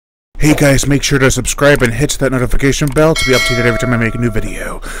Hey guys, make sure to subscribe and hit that notification bell to be updated every time I make a new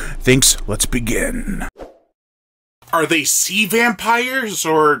video. Thanks, let's begin. Are they sea vampires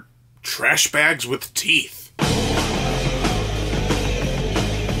or trash bags with teeth?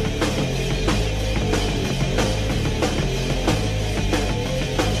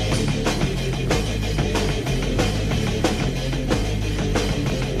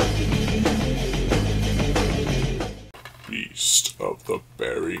 Beast of the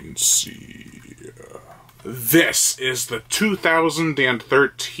Bering Sea. This is the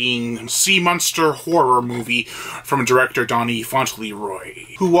 2013 sea monster horror movie from director Donnie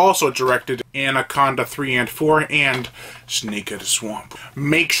Fauntleroy, who also directed Anaconda 3 and 4 and Snake at a Swamp.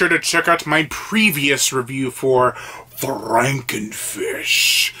 Make sure to check out my previous review for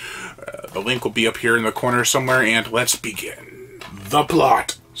Frankenfish. The link will be up here in the corner somewhere, and let's begin. The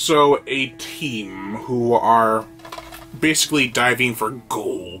plot. So, a team who are basically diving for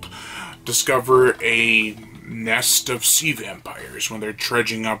gold discover a nest of sea vampires when they're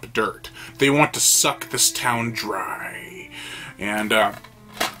dredging up dirt. They want to suck this town dry. And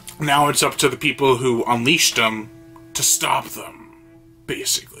now it's up to the people who unleashed them to stop them,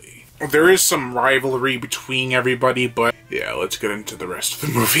 basically. There is some rivalry between everybody, but yeah, let's get into the rest of the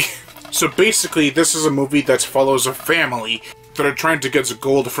movie. So basically, this is a movie that follows a family that are trying to get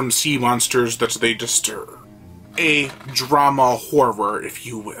gold from sea monsters that they disturb. A drama horror, if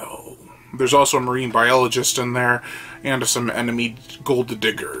you will. There's also a marine biologist in there, and some enemy gold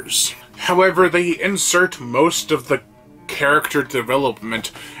diggers. However, they insert most of the character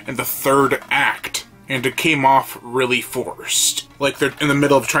development in the third act, and it came off really forced. Like they're in the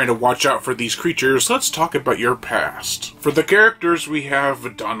middle of trying to watch out for these creatures. Let's talk about your past. For the characters, we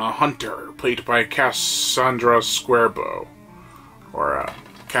have Donna Hunter, played by Cassandra Squarebow. Or,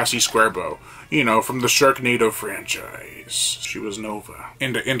 Cassie Squarebow. You know, from the Sharknado franchise. She was Nova.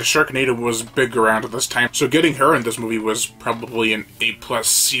 And Sharknado was big around at this time, so getting her in this movie was probably an A+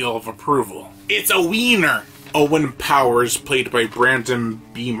 seal of approval. It's a wiener! Owen Powers, played by Brandon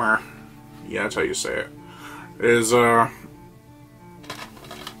Beamer. Yeah, that's how you say it. Is, well,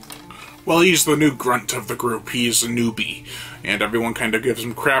 he's the new grunt of the group. He's a newbie. And everyone kind of gives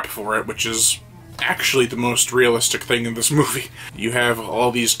him crap for it, which is actually the most realistic thing in this movie. You have all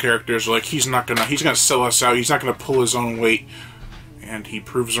these characters like, he's gonna sell us out, he's not gonna pull his own weight, and he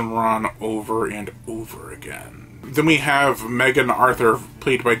proves them wrong over and over again. Then we have Megan Arthur,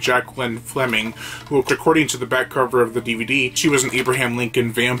 played by Jacqueline Fleming, who, according to the back cover of the DVD, she was an Abraham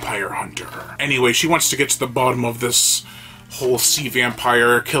Lincoln vampire hunter. Anyway, she wants to get to the bottom of this whole sea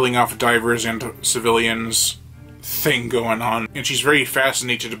vampire, killing off divers and civilians thing going on, and she's very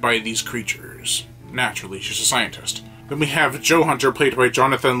fascinated by these creatures. Naturally, she's a scientist. Then we have Joe Hunter, played by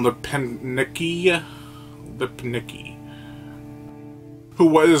Jonathan Lipnicki, who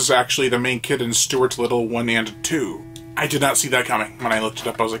was actually the main kid in Stuart Little 1 and 2. I did not see that coming. When I looked it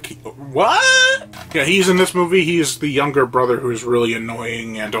up, I was like, what? Yeah, he's in this movie. He's the younger brother who's really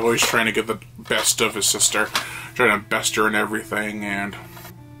annoying and always trying to get the best of his sister, trying to best her and everything, and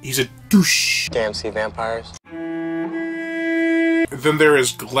he's a douche. Damn sea vampires. Then there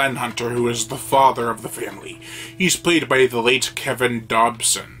is Glenn Hunter, who is the father of the family. He's played by the late Kevin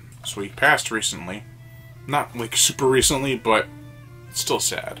Dobson. So he passed recently. Not, like, super recently, but still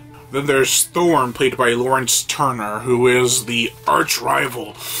sad. Then there's Thorn, played by Lawrence Turner, who is the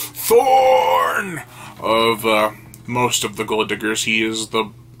arch-rival Thorn of most of the gold diggers. He is the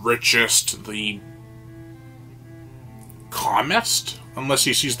richest, the calmest? Unless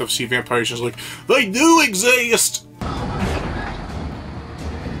he sees the sea vampires, he's like, they do exist!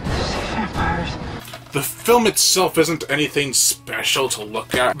 The film itself isn't anything special to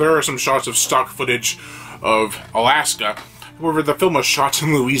look at. There are some shots of stock footage of Alaska. However, the film was shot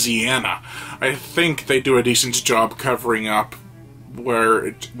in Louisiana. I think they do a decent job covering up where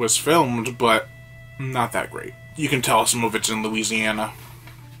it was filmed, but not that great. You can tell some of it's in Louisiana.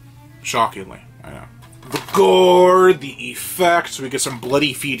 Shockingly, I know. The gore, the effects, we get some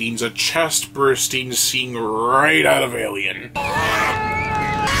bloody feedings, a chest-bursting scene right out of Alien.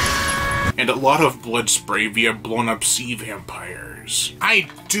 And a lot of blood spray via blown-up sea vampires. I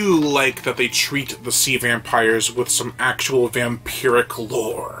do like that they treat the sea vampires with some actual vampiric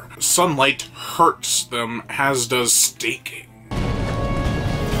lore. Sunlight hurts them, as does staking.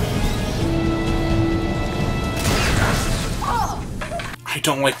 I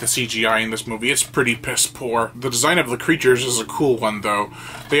don't like the CGI in this movie. It's pretty piss poor. The design of the creatures is a cool one, though.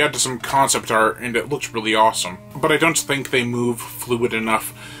 They added some concept art, and it looks really awesome. But I don't think they move fluid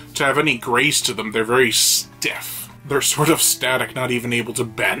enough to have any grace to them. They're very stiff. They're sort of static, not even able to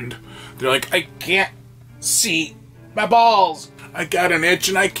bend. They're like, I can't see my balls. I got an itch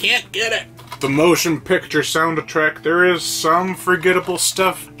and I can't get it. The motion picture soundtrack, there is some forgettable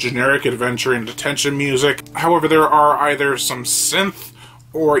stuff, generic adventure and detention music. However, there are either some synth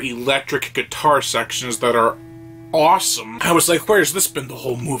or electric guitar sections that are awesome. I was like, where's this been the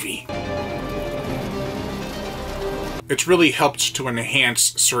whole movie? It's really helped to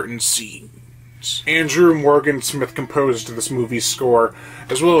enhance certain scenes. Andrew Morgan Smith composed this movie's score,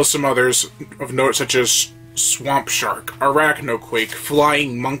 as well as some others of note such as Swamp Shark, Arachnoquake,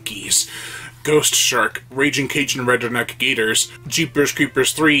 Flying Monkeys, Ghost Shark, Raging Cajun Redneck Gators, Jeepers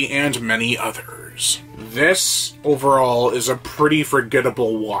Creepers 3, and many others. This, overall, is a pretty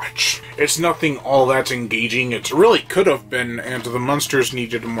forgettable watch. It's nothing all that engaging. It really could have been, and the monsters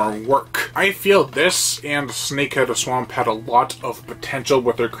needed more work. I feel this and Snakehead Swamp had a lot of potential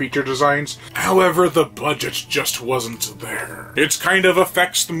with their creature designs. However, the budget just wasn't there. It kind of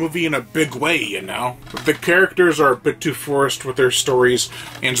affects the movie in a big way, you know? The characters are a bit too forced with their stories,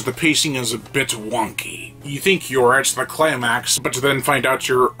 and the pacing is a bit wonky. You think you're at the climax, but then find out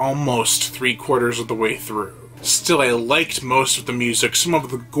you're almost 3/4 of the way through. Still, I liked most of the music, some of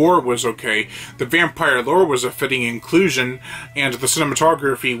the gore was okay, the vampire lore was a fitting inclusion, and the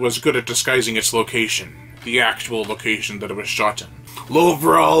cinematography was good at disguising its location. The actual location that it was shot in.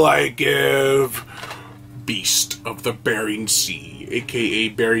 Overall, I give Beast of the Bering Sea, aka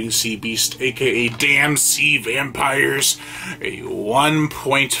Bering Sea Beast, aka Damn Sea Vampires, a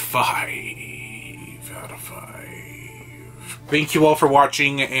 1.5 out of 5. Thank you all for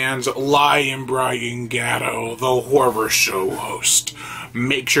watching, and Lion Brian Gatto, the horror show host.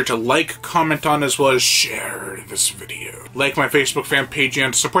 Make sure to like, comment on, as well as share this video. Like my Facebook fan page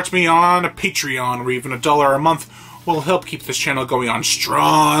and support me on Patreon, where even $1 a month will help keep this channel going on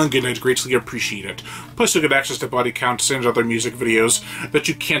strong, and I'd greatly appreciate it. Plus, you'll get access to body counts and other music videos that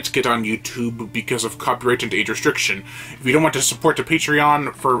you can't get on YouTube because of copyright and age restriction. If you don't want to support the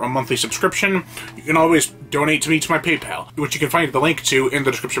Patreon for a monthly subscription, you can always donate to me to my PayPal, which you can find the link to in the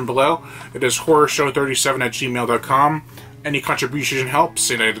description below. It is horrorshow37@gmail.com. Any contribution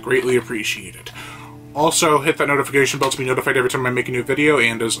helps, and I'd greatly appreciate it. Also, hit that notification bell to be notified every time I make a new video,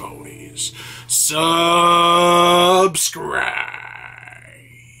 and as always, subscribe.